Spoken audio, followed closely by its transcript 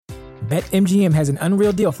BetMGM has an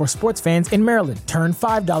unreal deal for sports fans in Maryland. Turn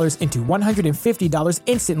 $5 into $150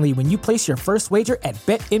 instantly when you place your first wager at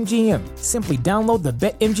BetMGM. Simply download the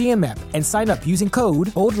BetMGM app and sign up using code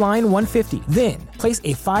OldLine150. Then, place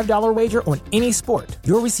a $5 wager on any sport.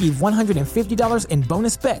 You'll receive $150 in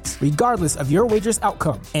bonus bets, regardless of your wager's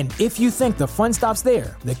outcome. And if you think the fun stops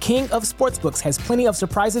there, the King of Sportsbooks has plenty of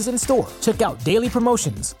surprises in store. Check out daily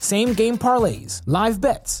promotions, same-game parlays, live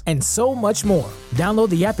bets, and so much more. Download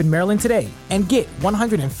the app in Maryland today and get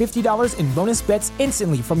 $150 in bonus bets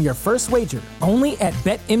instantly from your first wager. Only at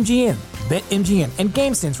BetMGM. BetMGM and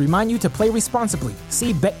GameSense remind you to play responsibly.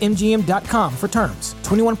 See BetMGM.com for terms.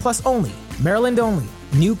 21 plus only. Maryland only.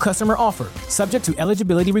 New customer offer. Subject to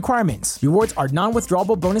eligibility requirements. Rewards are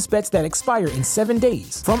non-withdrawable bonus bets that expire in 7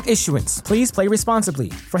 days. From issuance, please play responsibly.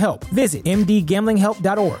 For help, visit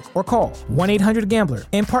mdgamblinghelp.org or call 1-800-GAMBLER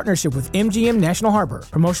in partnership with MGM National Harbor.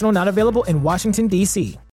 Promotional not available in Washington,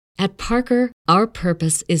 D.C. At Parker, our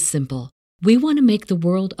purpose is simple. We want to make the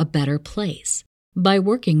world a better place by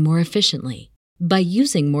working more efficiently, by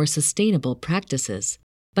using more sustainable practices,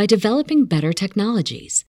 by developing better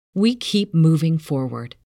technologies. We keep moving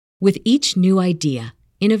forward. With each new idea,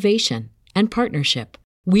 innovation, and partnership,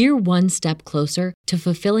 we're one step closer to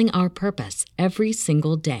fulfilling our purpose every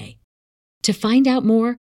single day. To find out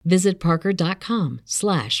more, visit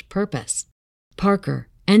parker.com/purpose. Parker,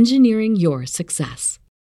 engineering your success.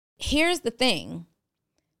 Here's the thing.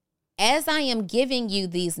 As I am giving you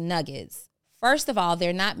these nuggets, first of all,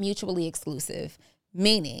 they're not mutually exclusive,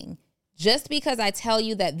 meaning just because I tell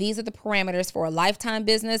you that these are the parameters for a lifetime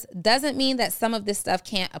business doesn't mean that some of this stuff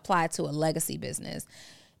can't apply to a legacy business.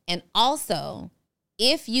 And also,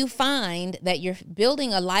 if you find that you're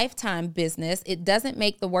building a lifetime business, it doesn't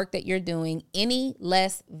make the work that you're doing any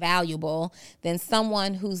less valuable than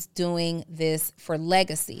someone who's doing this for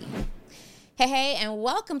legacy. Hey, and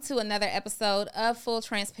welcome to another episode of Full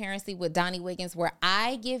Transparency with Donnie Wiggins, where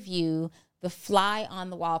I give you the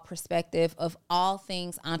fly-on-the-wall perspective of all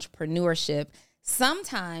things entrepreneurship.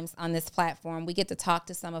 Sometimes on this platform, we get to talk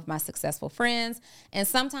to some of my successful friends, and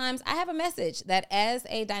sometimes I have a message that as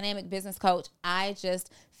a dynamic business coach, I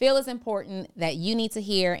just feel is important that you need to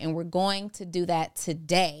hear, and we're going to do that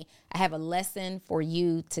today. I have a lesson for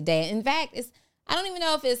you today. In fact, I don't even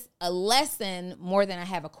know if it's a lesson more than I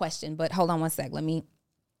have a question, but hold on one sec. Let me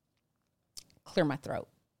clear my throat.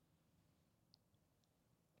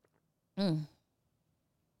 I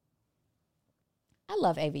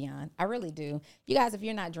love Evian. I really do. You guys, if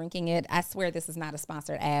you're not drinking it, I swear this is not a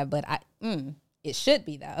sponsored ad, but it should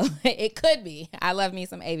be, though. It could be. I love me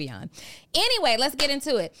some Evian. Anyway, let's get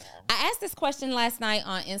into it. I asked this question last night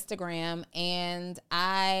on Instagram, and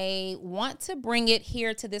I want to bring it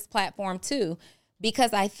here to this platform, too,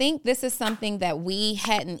 because I think this is something that we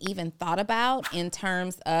hadn't even thought about in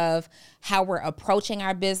terms of how we're approaching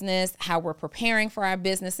our business, how we're preparing for our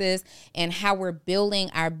businesses, and how we're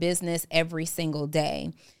building our business every single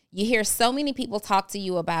day. You hear so many people talk to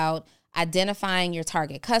you about identifying your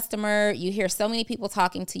target customer. You hear so many people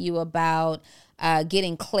talking to you about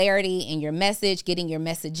getting clarity in your message, getting your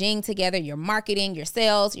messaging together, your marketing, your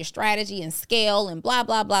sales, your strategy, and scale, and blah,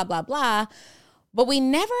 blah, blah, blah, blah. But we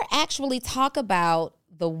never actually talk about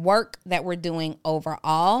the work that we're doing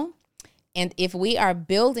overall, and if we are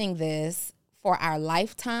building this for our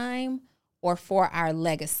lifetime or for our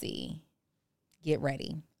legacy. Get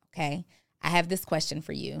ready, okay? I have this question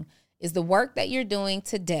for you. Is the work that you're doing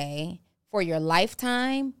today for your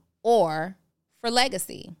lifetime or for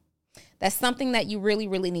legacy? That's something that you really,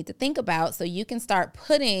 really need to think about so you can start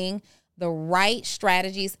putting the right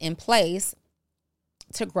strategies in place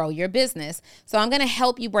to grow your business. So I'm going to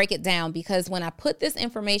help you break it down, because when I put this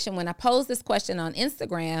information, when I posed this question on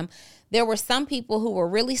Instagram, there were some people who were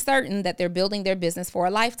really certain that they're building their business for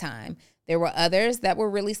a lifetime. There were others that were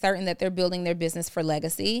really certain that they're building their business for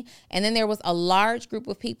legacy. And then there was a large group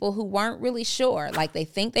of people who weren't really sure. Like, they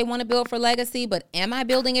think they want to build for legacy, but am I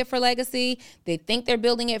building it for legacy? They think they're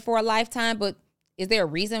building it for a lifetime, but is there a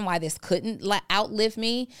reason why this couldn't outlive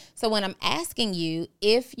me? So when I'm asking you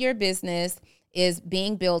if your business is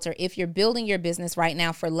being built, or if you're building your business right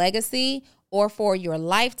now for legacy or for your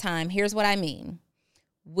lifetime, here's what I mean.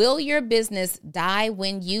 Will your business die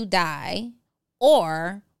when you die,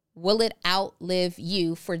 or will it outlive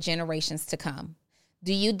you for generations to come?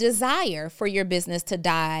 Do you desire for your business to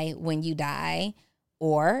die when you die,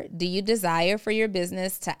 or do you desire for your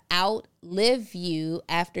business to outlive you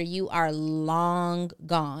after you are long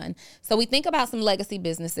gone? So we think about some legacy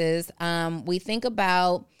businesses. We think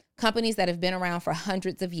about companies that have been around for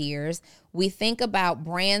hundreds of years. We think about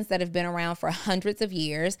brands that have been around for hundreds of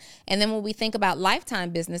years. And then when we think about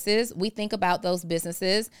lifetime businesses, we think about those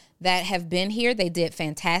businesses that have been here. They did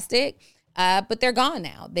fantastic. But they're gone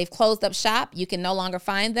now. They've closed up shop. You can no longer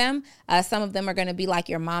find them. Some of them are going to be like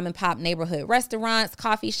your mom and pop neighborhood restaurants,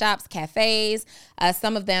 coffee shops, cafes.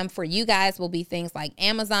 Some of them for you guys will be things like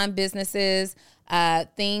Amazon businesses,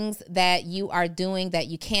 things that you are doing that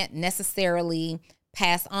you can't necessarily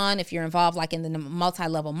pass on if you're involved like in the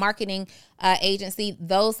multi-level marketing agency,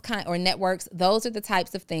 those kind or networks. Those are the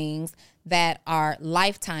types of things that are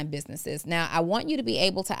lifetime businesses. Now, I want you to be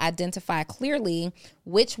able to identify clearly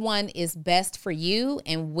which one is best for you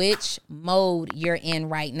and which mode you're in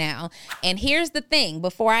right now. And here's the thing,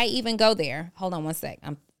 before I even go there, hold on one sec.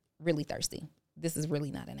 I'm really thirsty. This is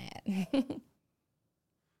really not an ad.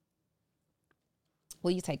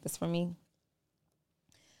 Will you take this from me?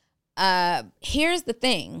 Here's the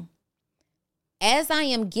thing. As I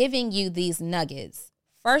am giving you these nuggets,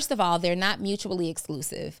 first of all, they're not mutually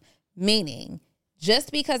exclusive, meaning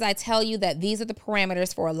just because I tell you that these are the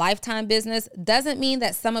parameters for a lifetime business doesn't mean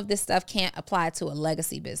that some of this stuff can't apply to a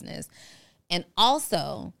legacy business. And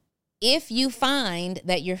also, if you find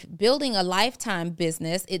that you're building a lifetime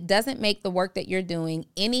business, it doesn't make the work that you're doing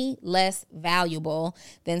any less valuable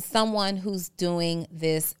than someone who's doing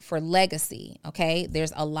this for legacy, okay?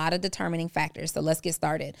 There's a lot of determining factors, so let's get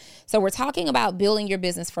started. So we're talking about building your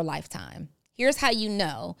business for lifetime. Here's how you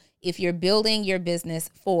know if you're building your business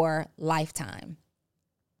for lifetime.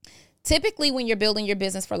 Typically, when you're building your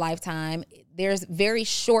business for lifetime, there's very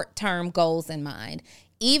short-term goals in mind.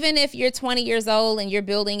 Even if you're 20 years old and you're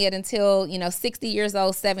building it until, 60 years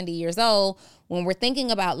old, 70 years old, when we're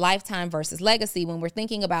thinking about lifetime versus legacy, when we're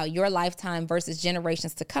thinking about your lifetime versus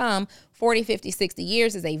generations to come, 40, 50, 60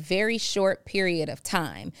 years is a very short period of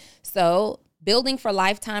time. So building for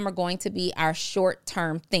lifetime are going to be our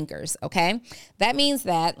short-term thinkers, okay? That means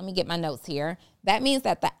that, let me get my notes here. That means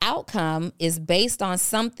that the outcome is based on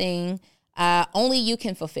something only you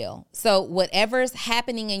can fulfill. So whatever's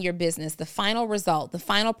happening in your business, the final result, the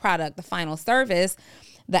final product, the final service,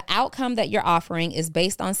 the outcome that you're offering is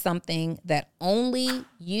based on something that only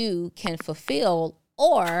you can fulfill,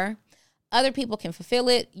 or other people can fulfill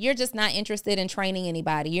it. You're just not interested in training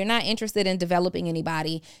anybody. You're not interested in developing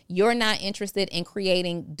anybody. You're not interested in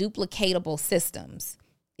creating duplicatable systems.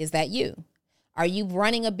 Is that you? Are you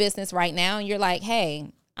running a business right now and you're like,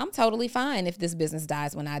 hey, I'm totally fine if this business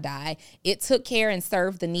dies when I die. It took care and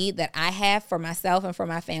served the need that I have for myself and for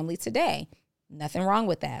my family today. Nothing wrong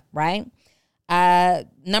with that, right?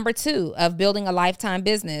 Number 2 of building a lifetime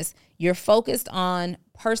business, you're focused on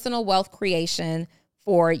personal wealth creation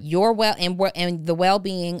for your and the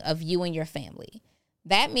well-being of you and your family.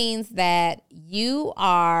 That means that you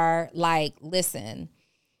are like, listen,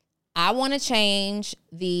 I want to change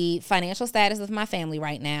the financial status of my family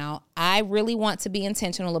right now. I really want to be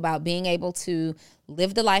intentional about being able to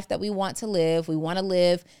live the life that we want to live. We want to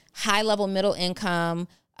live high-level middle income,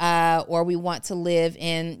 or we want to live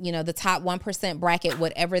in, the top 1% bracket,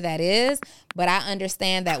 whatever that is. But I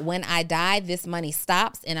understand that when I die, this money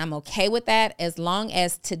stops, and I'm okay with that as long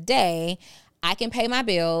as today I can pay my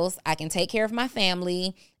bills, I can take care of my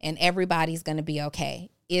family, and everybody's going to be okay.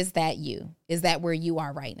 Is that you? Is that where you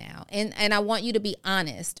are right now? And I want you to be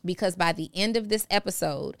honest, because by the end of this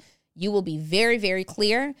episode, you will be very, very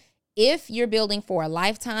clear if you're building for a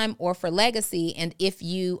lifetime or for legacy. And if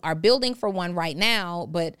you are building for one right now,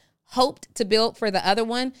 but hoped to build for the other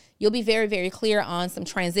one, you'll be very, very clear on some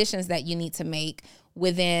transitions that you need to make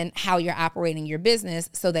within how you're operating your business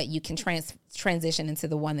so that you can transition into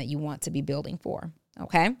the one that you want to be building for.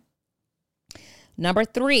 Okay. Number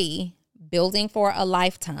 3, building for a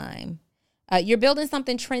lifetime. You're building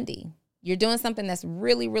something trendy. You're doing something that's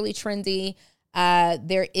really, really trendy.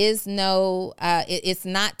 There is no, it's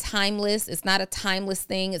not timeless. It's not a timeless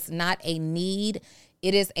thing. It's not a need.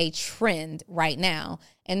 It is a trend right now.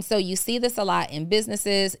 And so you see this a lot in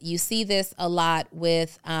businesses. You see this a lot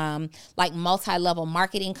with like multi-level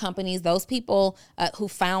marketing companies. Those people who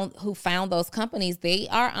found those companies, they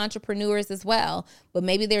are entrepreneurs as well, but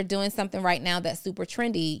maybe they're doing something right now that's super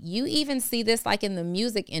trendy. You even see this like in the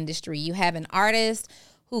music industry. You have an artist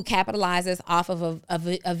who capitalizes off of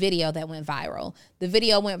a video that went viral. The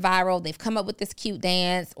video went viral. They've come up with this cute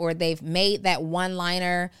dance, or they've made that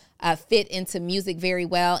one-liner fit into music very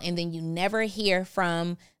well, and then you never hear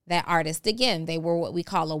from that artist again. They were what we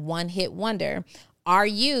call a one-hit wonder. Are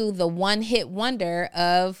you the one-hit wonder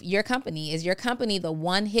of your company? Is your company the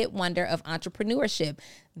one-hit wonder of entrepreneurship?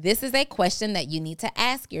 This is a question that you need to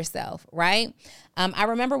ask yourself, right? I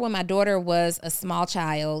remember when my daughter was a small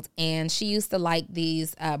child and she used to like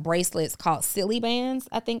these bracelets called silly bands,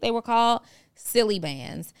 I think they were called, silly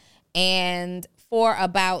bands. And for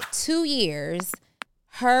about 2 years,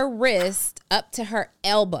 her wrist up to her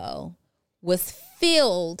elbow was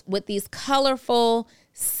filled with these colorful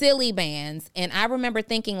silly bands. And I remember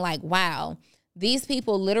thinking like, wow, these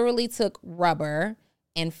people literally took rubber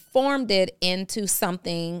and formed it into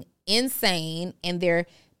something insane. And they're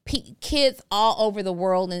kids all over the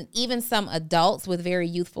world, and even some adults with very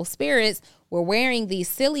youthful spirits were wearing these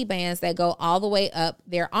silly bands that go all the way up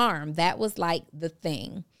their arm. That was like the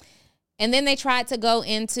thing. And then they tried to go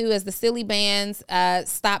into, as the silly bands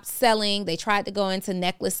stopped selling, they tried to go into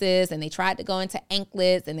necklaces, and they tried to go into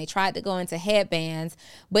anklets, and they tried to go into headbands.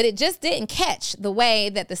 But it just didn't catch the way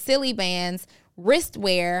that the silly bands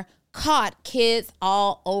wristwear caught kids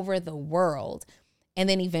all over the world. And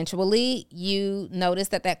then eventually you notice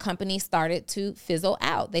that that company started to fizzle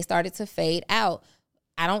out. They started to fade out.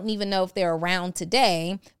 I don't even know if they're around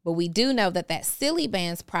today, but we do know that that silly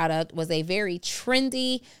bands product was a very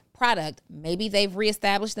trendy product. Maybe they've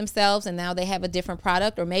reestablished themselves and now they have a different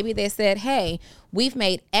product, or maybe they said, hey, we've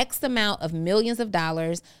made X amount of millions of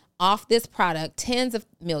dollars off this product, tens of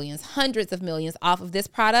millions, hundreds of millions off of this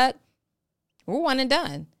product. We're one and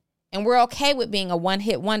done. And we're okay with being a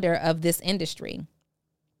one-hit wonder of this industry.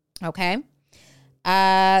 Okay.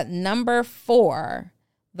 Number 4,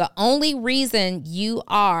 the only reason you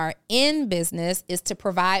are in business is to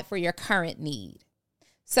provide for your current need.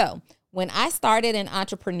 So when I started in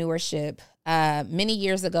entrepreneurship many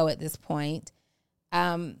years ago at this point,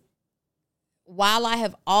 while I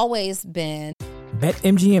have always been...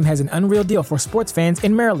 BetMGM has an unreal deal for sports fans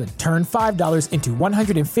in Maryland. Turn $5 into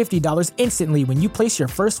 $150 instantly when you place your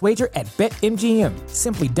first wager at BetMGM.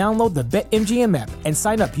 Simply download the BetMGM app and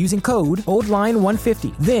sign up using code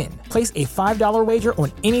OldLine150. Then, place a $5 wager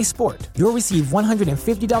on any sport. You'll receive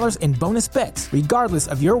 $150 in bonus bets, regardless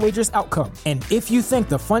of your wager's outcome. And if you think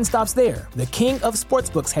the fun stops there, the king of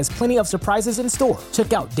sportsbooks has plenty of surprises in store.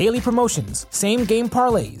 Check out daily promotions, same-game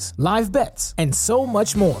parlays, live bets, and so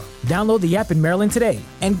much more. Download the app in Maryland today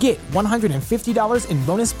and get $150 in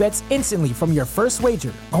bonus bets instantly from your first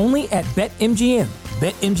wager. Only at BetMGM.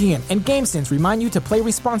 BetMGM and GameSense remind you to play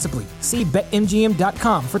responsibly. See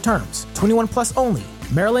BetMGM.com for terms. 21 plus only.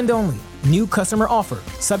 Maryland only. New customer offer.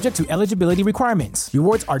 Subject to eligibility requirements.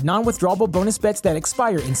 Rewards are non-withdrawable bonus bets that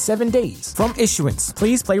expire in 7 days. From issuance,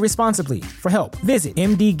 please play responsibly. For help, visit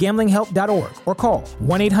mdgamblinghelp.org or call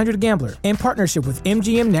 1-800-GAMBLER in partnership with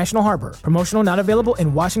MGM National Harbor. Promotional not available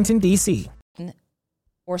in Washington, D.C.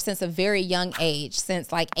 Or since a very young age,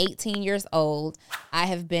 since like 18 years old, I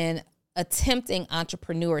have been attempting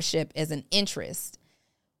entrepreneurship as an interest.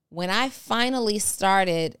 When I finally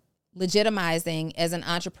started legitimizing as an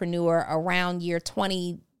entrepreneur around year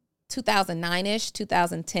 2009-ish,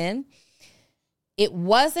 2010, it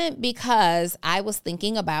wasn't because I was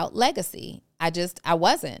thinking about legacy. I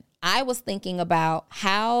wasn't. I was thinking about,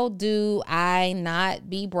 how do I not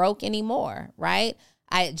be broke anymore, right?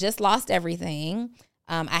 I had just lost everything.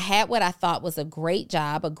 I had what I thought was a great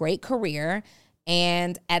job, a great career.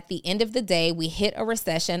 And at the end of the day, we hit a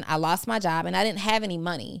recession. I lost my job and I didn't have any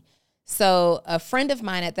money. So a friend of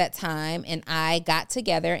mine at that time and I got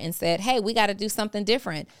together and said, hey, we got to do something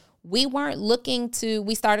different. We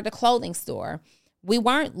started a clothing store. We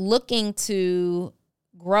weren't looking to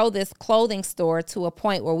grow this clothing store to a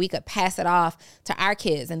point where we could pass it off to our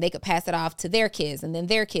kids and they could pass it off to their kids and then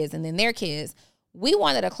their kids and then their kids. We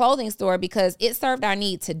wanted a clothing store because it served our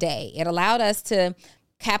need today. It allowed us to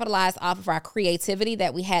capitalize off of our creativity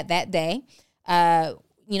that we had that day. At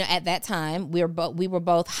that time, we were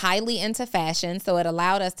both highly into fashion, so it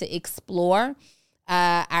allowed us to explore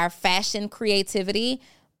our fashion creativity.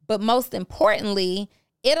 But most importantly,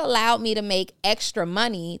 it allowed me to make extra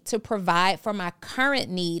money to provide for my current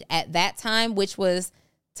need at that time, which was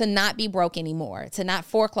to not be broke anymore, to not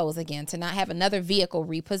foreclose again, to not have another vehicle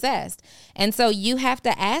repossessed. And so you have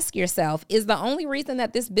to ask yourself, is the only reason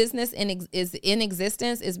that this business is in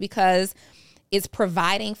existence is because it's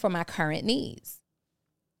providing for my current needs?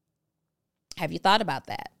 Have you thought about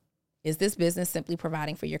that? Is this business simply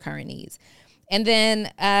providing for your current needs? And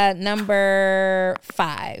then number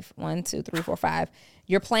 5, 1, 2, 3, 4, 5,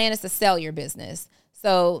 your plan is to sell your business.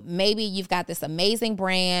 So maybe you've got this amazing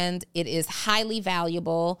brand. It is highly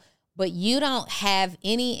valuable, but you don't have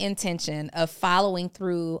any intention of following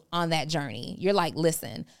through on that journey. You're like,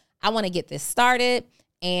 listen, I want to get this started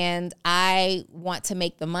and I want to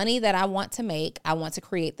make the money that I want to make. I want to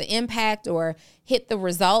create the impact or hit the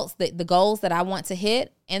results, the goals that I want to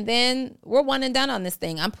hit. And then we're one and done on this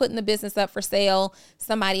thing. I'm putting the business up for sale.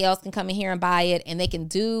 Somebody else can come in here and buy it, and they can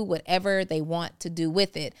do whatever they want to do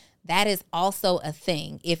with it. That is also a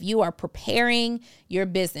thing. If you are preparing your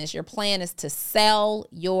business, your plan is to sell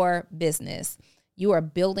your business. You are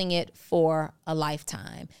building it for a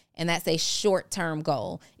lifetime. And that's a short-term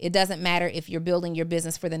goal. It doesn't matter if you're building your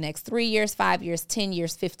business for the next 3 years, 5 years, 10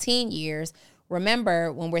 years, 15 years.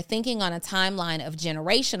 Remember, when we're thinking on a timeline of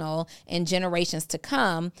generational and generations to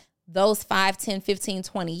come, those 5, 10, 15,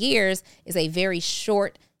 20 years is a very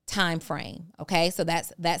short time frame. Okay, so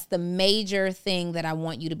that's the major thing that I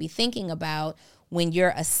want you to be thinking about when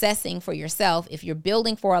you're assessing for yourself if you're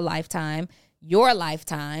building for a lifetime, your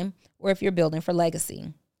lifetime, or if you're building for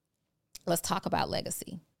legacy. Let's talk about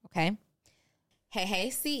legacy. Okay. Hey,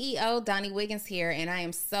 CEO Donnie Wiggins here, and I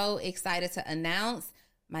am so excited to announce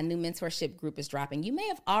my new mentorship group is dropping. You may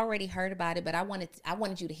have already heard about it, but I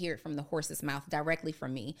wanted you to hear it from the horse's mouth directly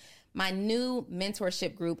from me. My new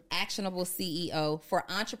mentorship group, Actionable CEO, for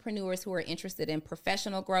entrepreneurs who are interested in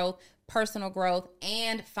professional growth, personal growth,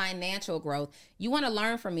 and financial growth. You want to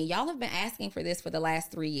learn from me. Y'all have been asking for this for the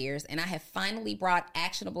last 3 years, and I have finally brought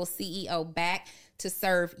Actionable CEO back to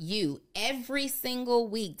serve you every single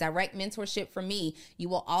week. Direct mentorship from me. You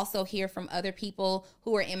will also hear from other people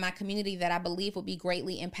who are in my community that I believe will be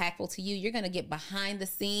greatly impactful to you. You're going to get behind the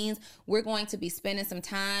scenes. We're going to be spending some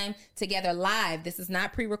time together live. This is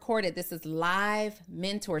not pre-recorded. This is live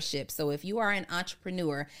mentorship. So if you are an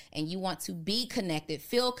entrepreneur and you want to be connected,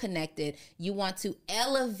 feel connected, you want to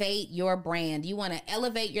elevate your brand, you want to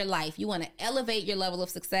elevate your life, you want to elevate your level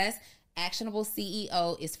of success, Actionable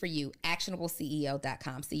CEO is for you.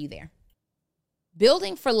 ActionableCEO.com. See you there.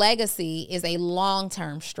 Building for legacy is a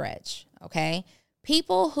long-term stretch, okay?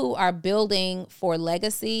 People who are building for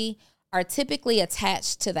legacy are typically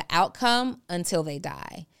attached to the outcome until they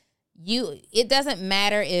die. It doesn't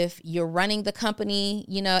matter if you're running the company,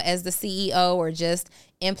 as the CEO or just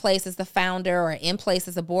in place as the founder or in place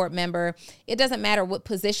as a board member. It doesn't matter what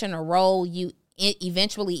position or role you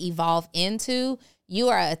eventually evolve into. You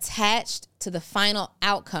are attached to the final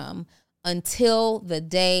outcome until the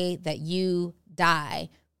day that you die.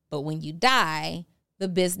 But when you die, the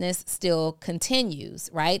business still continues,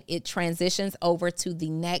 right? It transitions over to the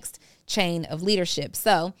next chain of leadership.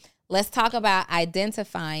 So let's talk about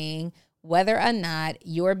identifying whether or not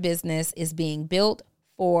your business is being built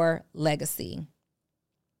for legacy.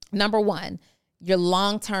 Number one, you're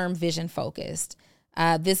long-term vision focused.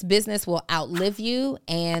 This business will outlive you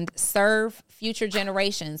and serve future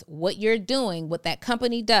generations. What you're doing, what that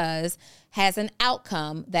company does, has an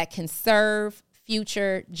outcome that can serve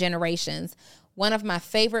future generations. One of my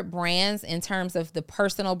favorite brands in terms of the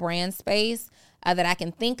personal brand space that I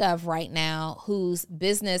can think of right now, whose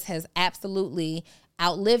business has absolutely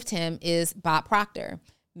outlived him, is Bob Proctor.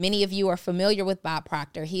 Many of you are familiar with Bob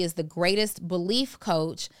Proctor. He is the greatest belief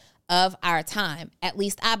coach of our time. At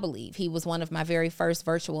least I believe. He was one of my very first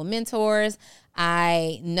virtual mentors.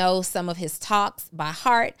 I know some of his talks by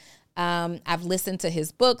heart. I've listened to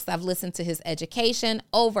his books. I've listened to his education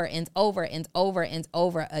over and over and over and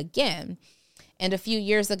over again. And a few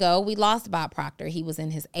years ago, we lost Bob Proctor. He was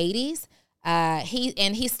in his 80s.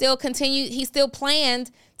 He still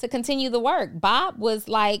planned to continue the work. Bob was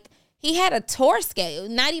like, he had a tour schedule,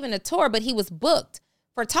 not even a tour, but he was booked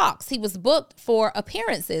for talks. He was booked for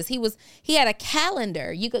appearances. He had a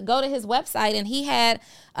calendar. You could go to his website and he had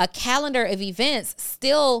a calendar of events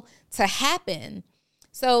still to happen.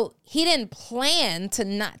 So he didn't plan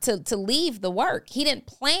to leave the work. He didn't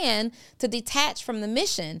plan to detach from the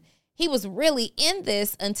mission. He was really in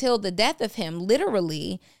this until the death of him,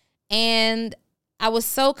 literally. And I was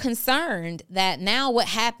so concerned that now what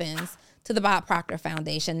happens to the Bob Proctor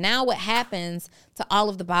Foundation? Now what happens to all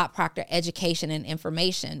of the Bob Proctor education and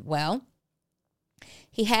information? Well,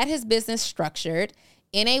 he had his business structured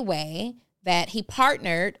in a way that he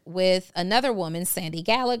partnered with another woman, Sandy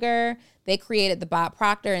Gallagher. They created the Bob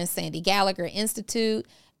Proctor and Sandy Gallagher Institute,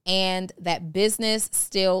 and that business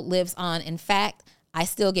still lives on. In fact, I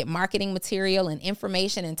still get marketing material and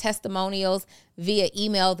information and testimonials via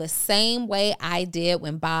email the same way I did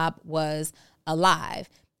when Bob was alive.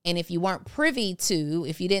 And if you weren't privy to,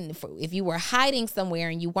 if you were hiding somewhere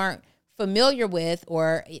and you weren't familiar with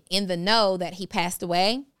or in the know that he passed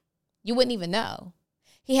away, you wouldn't even know.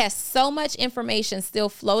 He has so much information still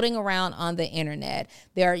floating around on the internet.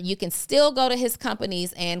 You can still go to his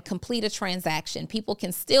companies and complete a transaction. People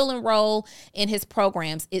can still enroll in his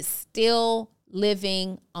programs. It's still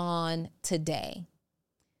living on today.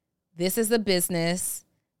 This is a business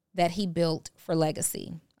that he built for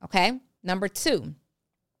legacy. Okay. Number 2,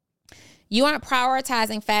 you aren't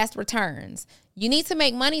prioritizing fast returns. You need to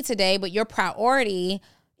make money today, but your priority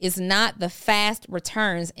is not the fast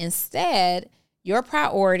returns. Instead, your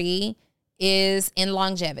priority is in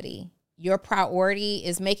longevity. Your priority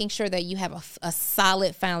is making sure that you have a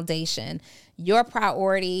solid foundation. Your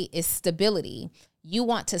priority is stability. You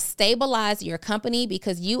want to stabilize your company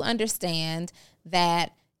because you understand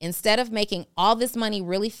that instead of making all this money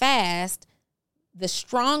really fast, the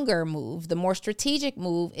stronger move, the more strategic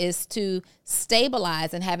move is to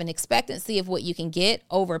stabilize and have an expectancy of what you can get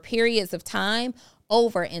over periods of time,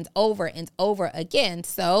 over and over and over again.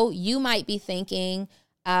 So you might be thinking,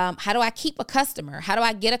 how do I keep a customer? How do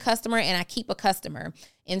I get a customer and I keep a customer?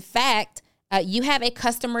 In fact, you have a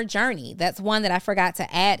customer journey. That's one that I forgot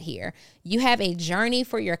to add here. You have a journey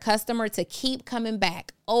for your customer to keep coming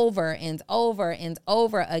back over and over and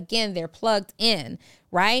over again. They're plugged in,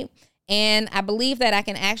 right? And I believe that I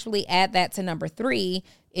can actually add that to number 3,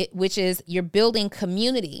 which is you're building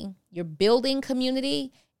community. You're building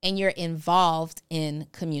community and you're involved in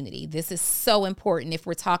community. This is so important if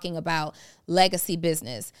we're talking about legacy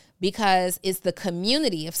business, because it's the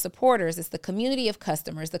community of supporters, it's the community of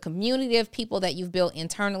customers, the community of people that you've built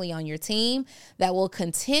internally on your team that will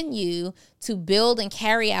continue to build and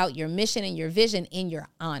carry out your mission and your vision in your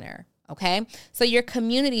honor. Okay, so you're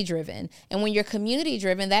community driven. And when you're community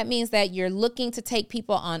driven, that means that you're looking to take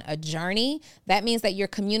people on a journey. That means that you're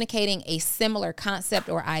communicating a similar concept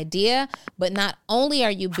or idea. But not only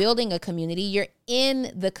are you building a community, you're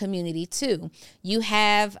in the community too. You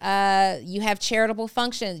have charitable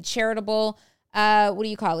functions, charitable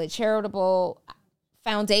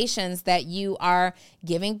foundations that you are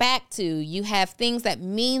giving back to. You have things that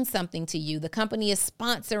mean something to you. The company is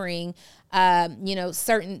sponsoring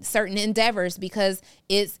certain endeavors because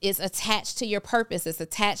it's attached to your purpose. It's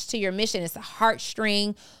attached to your mission. It's a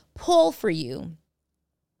heartstring pull for you.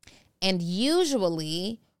 And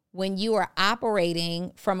usually when you are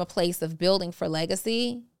operating from a place of building for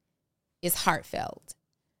legacy, it's heartfelt.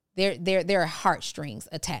 There are heartstrings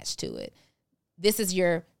attached to it. This is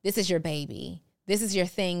your baby. This is your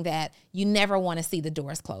thing that you never want to see the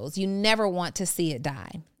doors close. You never want to see it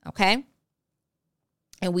die. Okay.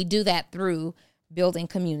 And we do that through building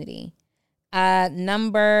community.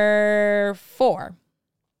 Number 4,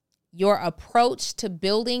 your approach to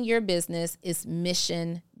building your business is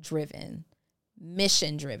mission driven.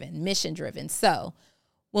 So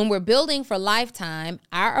when we're building for lifetime,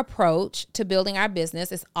 our approach to building our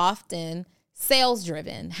business is often sales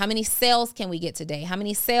driven. How many sales can we get today? How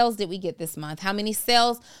many sales did we get this month? How many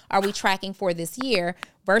sales are we tracking for this year?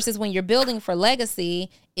 Versus when you're building for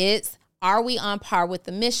legacy, it's, are we on par with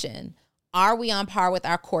the mission? Are we on par with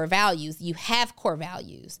our core values? You have core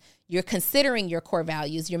values. You're considering your core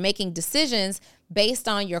values. You're making decisions based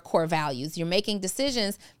on your core values. You're making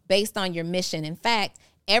decisions based on your mission. In fact,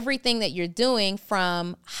 everything that you're doing,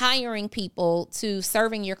 from hiring people to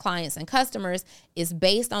serving your clients and customers, is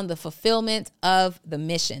based on the fulfillment of the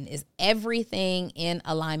mission, is everything in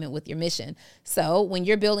alignment with your mission. So when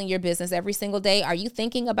you're building your business every single day, are you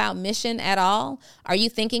thinking about mission at all? Are you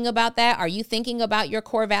thinking about that? Are you thinking about your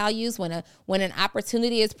core values when an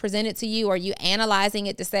opportunity is presented to you? Are you analyzing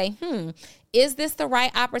it to say, is this the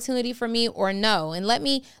right opportunity for me or no? And let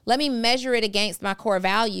me measure it against my core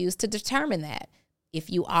values to determine that. If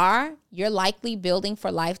you are, you're likely building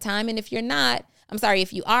for lifetime. And if you're not,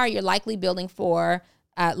 if you are, you're likely building for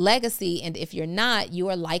legacy. And if you're not, you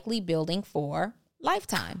are likely building for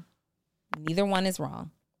lifetime. Neither one is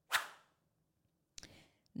wrong.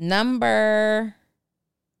 Number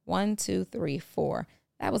 1, 2, 3, 4.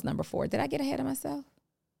 That was number 4. Did I get ahead of myself?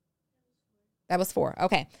 That was 4.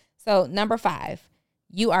 Okay. So number 5.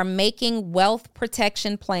 You are making wealth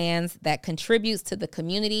protection plans that contributes to the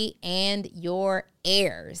community and your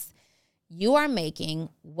heirs. You are making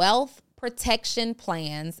wealth protection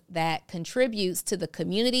plans that contributes to the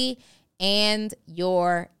community and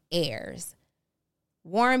your heirs.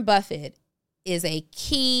 Warren Buffett is a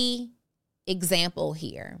key example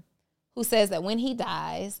here, who says that when he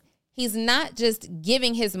dies, he's not just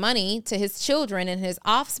giving his money to his children and his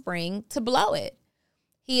offspring to blow it.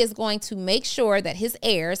 He is going to make sure that his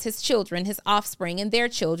heirs, his children, his offspring, and their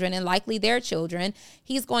children, and likely their children,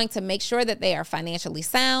 he's going to make sure that they are financially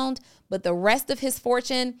sound, but the rest of his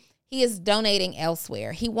fortune, he is donating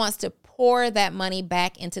elsewhere. He wants to pour that money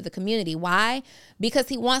back into the community. Why? Because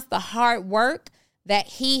he wants the hard work that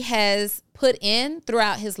he has put in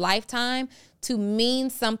throughout his lifetime to mean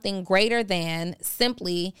something greater than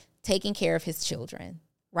simply taking care of his children.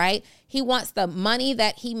 right? He wants the money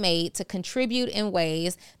that he made to contribute in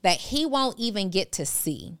ways that he won't even get to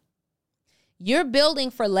see. You're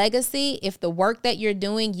building for legacy if the work that you're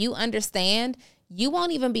doing, you understand, you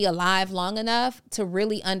won't even be alive long enough to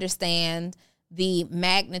really understand the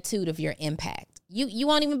magnitude of your impact. You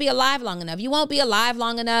won't even be alive long enough. You won't be alive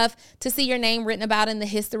long enough to see your name written about in the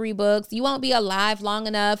history books. You won't be alive long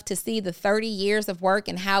enough to see the 30 years of work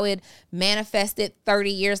and how it manifested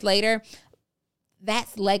 30 years later.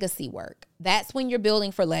 That's legacy work. That's when you're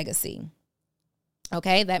building for legacy.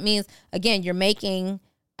 Okay, that means, again, you're making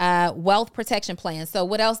wealth protection plans. So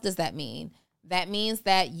what else does that mean? That means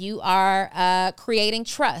that you are creating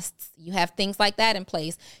trusts. You have things like that in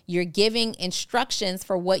place. You're giving instructions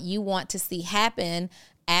for what you want to see happen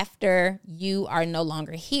after you are no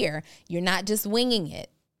longer here. You're not just winging it.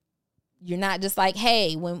 You're not just like,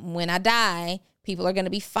 hey, when I die, people are going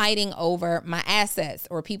to be fighting over my assets,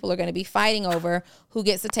 or people are going to be fighting over who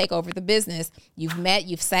gets to take over the business.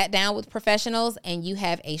 You've sat down with professionals, and you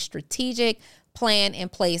have a strategic plan in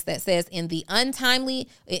place that says, in the likeliness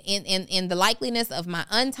of my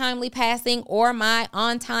untimely passing or my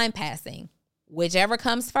on-time passing, whichever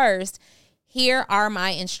comes first, here are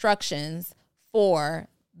my instructions for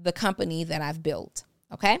the company that I've built.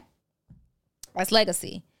 Okay? That's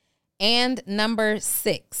legacy. And number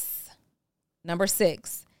six,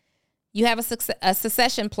 you have a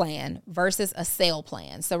succession plan versus a sale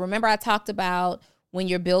plan. So remember, I talked about when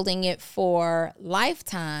you're building it for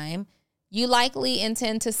lifetime, you likely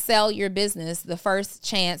intend to sell your business the first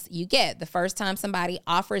chance you get, the first time somebody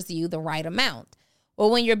offers you the right amount. Well,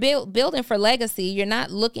 when you're building for legacy, you're not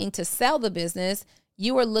looking to sell the business.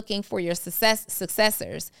 You are looking for your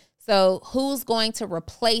successors. So who's going to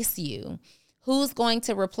replace you? Who's going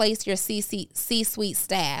to replace your C-suite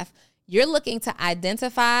staff? You're looking to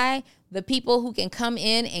identify the people who can come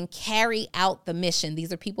in and carry out the mission.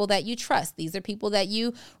 These are people that you trust. These are people that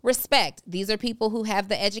you respect. These are people who have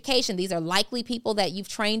the education. These are likely people that you've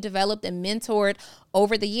trained, developed, and mentored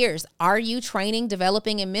over the years. Are you training,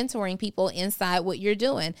 developing, and mentoring people inside what you're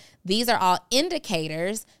doing? These are all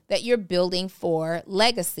indicators that you're building for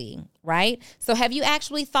legacy, right? So have you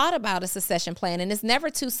actually thought about a succession plan? And it's never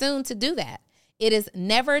too soon to do that. It is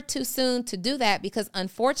never too soon to do that, because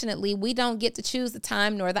unfortunately, we don't get to choose the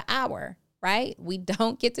time nor the hour, right? We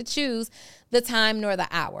don't get to choose the time nor the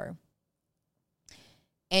hour.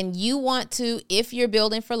 And you want to, if you're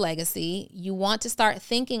building for legacy, you want to start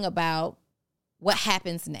thinking about what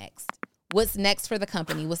happens next. What's next for the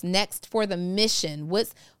company? What's next for the mission?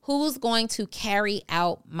 Who's going to carry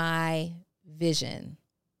out my vision?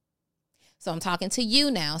 So I'm talking to you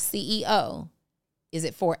now, CEO. Is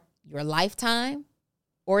it for your lifetime,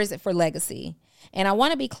 or is it for legacy? And I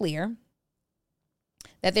want to be clear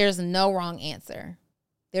that there's no wrong answer.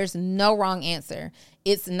 There's no wrong answer.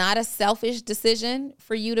 It's not a selfish decision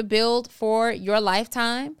for you to build for your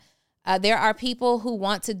lifetime. There are people who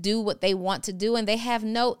want to do what they want to do, and they have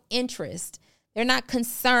no interest. They're not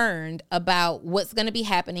concerned about what's going to be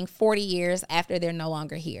happening 40 years after they're no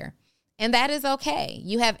longer here. And that is okay.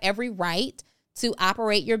 You have every right to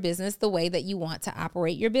operate your business the way that you want to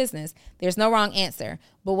operate your business. There's no wrong answer.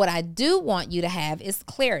 But what I do want you to have is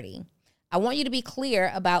clarity. I want you to be clear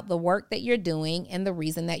about the work that you're doing and the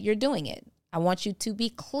reason that you're doing it. I want you to be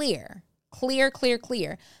clear.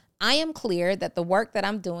 I am clear that the work that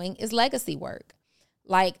I'm doing is legacy work.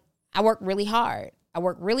 Like, I work really hard.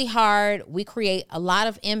 We create a lot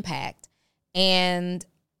of impact. And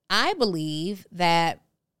I believe that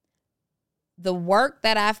the work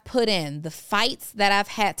that I've put in, the fights that I've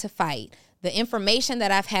had to fight, the information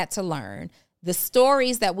that I've had to learn, the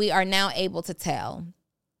stories that we are now able to tell,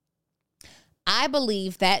 I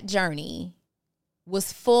believe that journey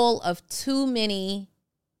was full of too many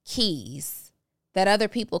keys that other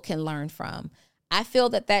people can learn from. I feel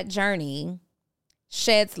that journey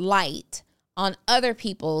sheds light on other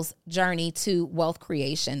people's journey to wealth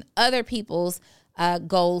creation, other people's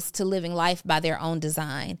goals to living life by their own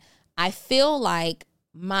design. I feel like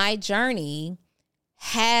my journey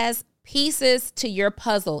has pieces to your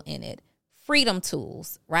puzzle in it, freedom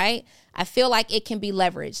tools, right? I feel like it can be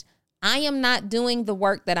leveraged. I am not doing the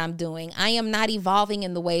work that I'm doing. I am not evolving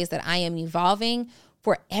in the ways that I am evolving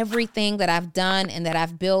for everything that I've done and that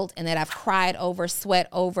I've built and that I've cried over, sweat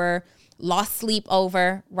over, lost sleep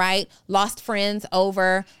over, right? Lost friends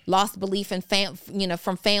over, lost belief in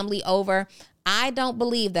from family over. I don't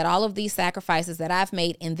believe that all of these sacrifices that I've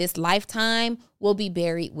made in this lifetime will be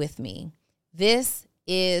buried with me. This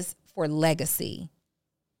is for legacy,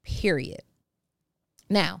 period.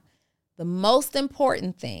 Now, the most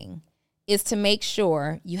important thing is to make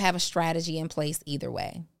sure you have a strategy in place either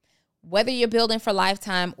way. whether you're building for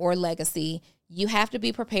lifetime or legacy, you have to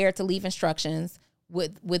be prepared to leave instructions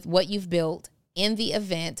with what you've built in the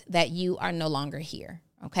event that you are no longer here,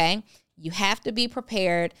 okay? You have to be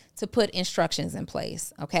prepared to put instructions in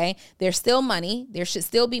place, okay? There's still money. There should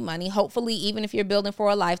still be money. Hopefully, even if you're building for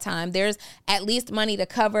a lifetime, there's at least money to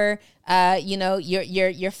cover,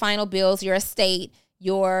 your final bills, your estate,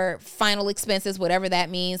 your final expenses, whatever that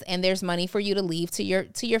means. And there's money for you to leave to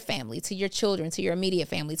your family, to your children, to your immediate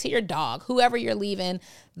family, to your dog, whoever you're leaving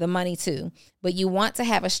the money to. But you want to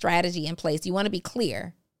have a strategy in place. You want to be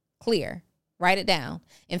clear. Write it down.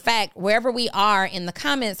 In fact, wherever we are in the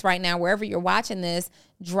comments right now, wherever you're watching this,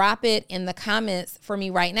 drop it in the comments for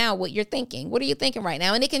me right now, what you're thinking. What are you thinking right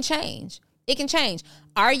now? And it can change. It can change.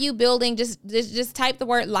 Are you building, just type the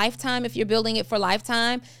word lifetime if you're building it for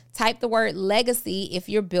lifetime. Type the word legacy if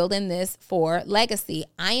you're building this for legacy.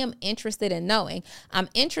 I am interested in knowing. I'm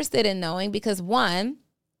interested in knowing because, one,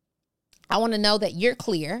 I want to know that you're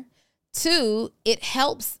clear. Two, it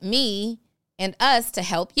helps me and us to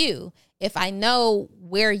help you if I know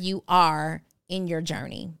where you are in your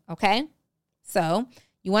journey, okay? So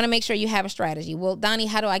you want to make sure you have a strategy. Well, Donnie,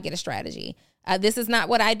 how do I get a strategy? This is not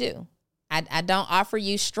what I do. I don't offer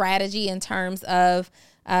you strategy in terms of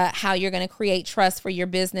how you're going to create trust for your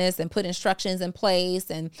business and put instructions in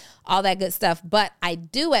place and all that good stuff. But I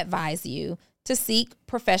do advise you to seek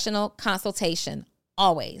professional consultation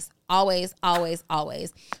always, always, always,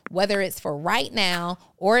 always, whether it's for right now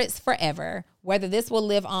or it's forever. Whether this will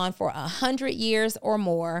live on for 100 years or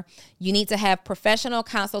more, you need to have professional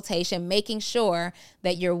consultation, making sure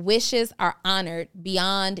that your wishes are honored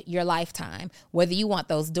beyond your lifetime. Whether you want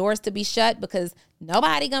those doors to be shut because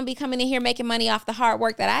nobody gonna be coming in here making money off the hard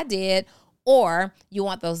work that I did, or you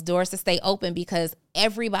want those doors to stay open because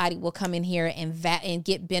everybody will come in here and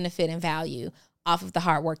get benefit and value off of the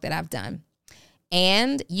hard work that I've done.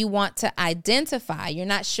 And you want to identify, you're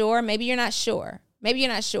not sure, maybe you're not sure. Maybe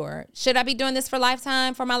you're not sure. Should I be doing this for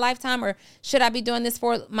my lifetime, or should I be doing this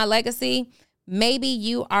for my legacy? Maybe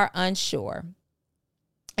you are unsure.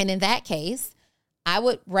 And in that case, I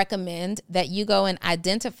would recommend that you go and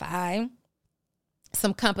identify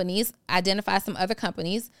some companies, identify some other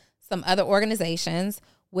companies, some other organizations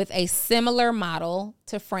with a similar model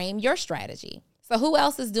to frame your strategy. So who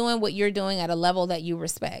else is doing what you're doing at a level that you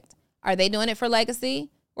respect? Are they doing it for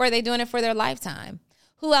legacy, or are they doing it for their lifetime?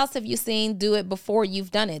 Who else have you seen do it before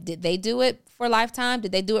you've done it? Did they do it for lifetime?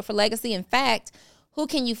 Did they do it for legacy? In fact, who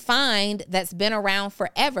can you find that's been around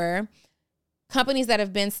forever? Companies that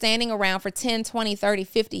have been standing around for 10, 20, 30,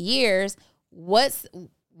 50 years. What's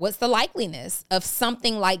the likeliness of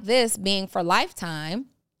something like this being for lifetime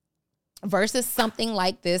versus something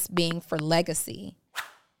like this being for legacy?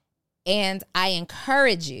 And I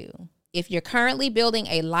encourage you, if you're currently building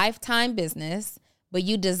a lifetime business, but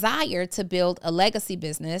you desire to build a legacy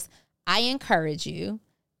business, I encourage you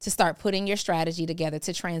to start putting your strategy together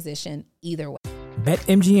to transition either way.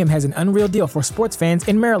 BetMGM has an unreal deal for sports fans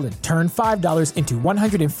in Maryland. Turn $5 into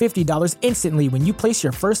 $150 instantly when you place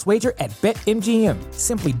your first wager at BetMGM.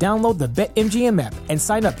 Simply download the BetMGM app and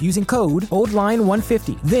sign up using code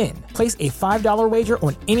OldLine150. Then, place a $5 wager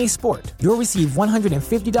on any sport. You'll receive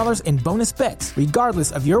 $150 in bonus bets,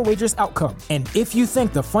 regardless of your wager's outcome. And if you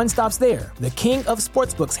think the fun stops there, the king of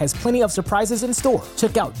sportsbooks has plenty of surprises in store.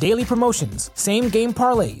 Check out daily promotions, same-game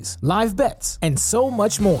parlays, live bets, and so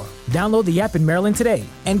much more. Download the app in Maryland today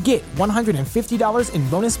and get $150 in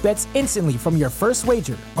bonus bets instantly from your first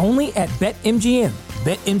wager. Only at BetMGM.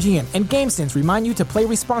 BetMGM and GameSense remind you to play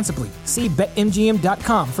responsibly. See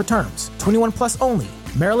BetMGM.com for terms. 21 plus only.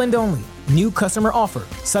 Maryland only. New customer offer.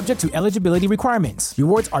 Subject to eligibility requirements.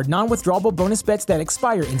 Rewards are non-withdrawable bonus bets that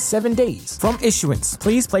expire in 7 days. From issuance,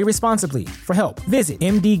 please play responsibly. For help, visit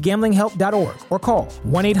mdgamblinghelp.org or call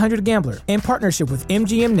 1-800-GAMBLER in partnership with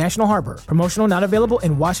MGM National Harbor. Promotional not available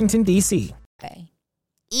in Washington, D.C.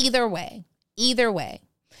 Either way.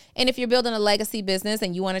 And if you're building a legacy business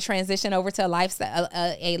and you want to transition over to a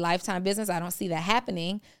lifetime business, I don't see that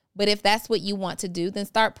happening. But if that's what you want to do, then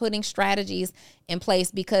start putting strategies in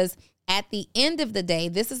place, because at the end of the day,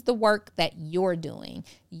 this is the work that you're doing.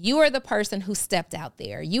 You are the person who stepped out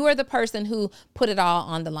there. You are the person who put it all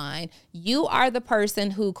on the line. You are the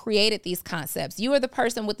person who created these concepts. You are the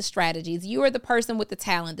person with the strategies. You are the person with the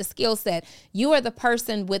talent, the skill set. You are the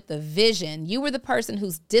person with the vision. You are the person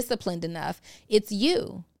who's disciplined enough. It's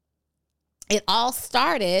you. It all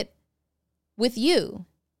started with you.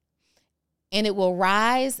 And it will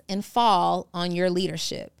rise and fall on your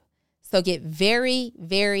leadership. So get very,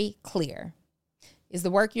 very clear. Is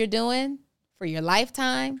the work you're doing for your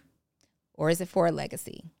lifetime, or is it for a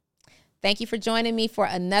legacy? Thank you for joining me for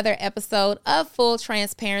another episode of Full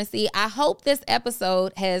Transparency. I hope this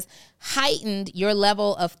episode has heightened your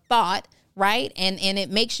level of thought, right? And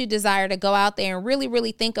it makes you desire to go out there and really,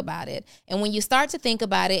 really think about it. And when you start to think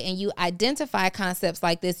about it and you identify concepts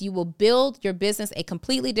like this, you will build your business a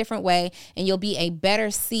completely different way, and you'll be a better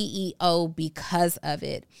CEO because of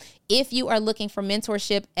it. If you are looking for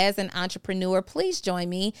mentorship as an entrepreneur, please join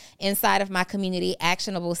me inside of my community,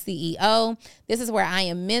 Actionable CEO. This is where I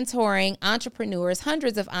am mentoring entrepreneurs.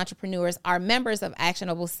 Hundreds of entrepreneurs are members of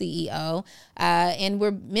Actionable CEO, and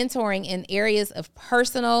we're mentoring in areas of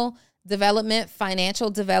personal development, financial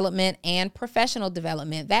development, and professional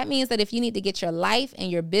development. That means that if you need to get your life and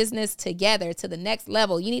your business together to the next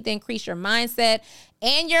level, you need to increase your mindset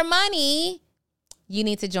and your money, you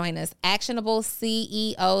need to join us,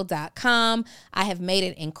 actionableceo.com. I have made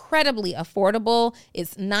it incredibly affordable.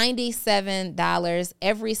 It's $97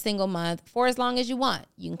 every single month for as long as you want.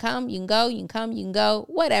 You can come, you can go, you can come, you can go,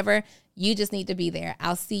 whatever. You just need to be there.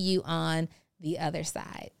 I'll see you on the other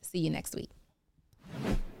side. See you next week.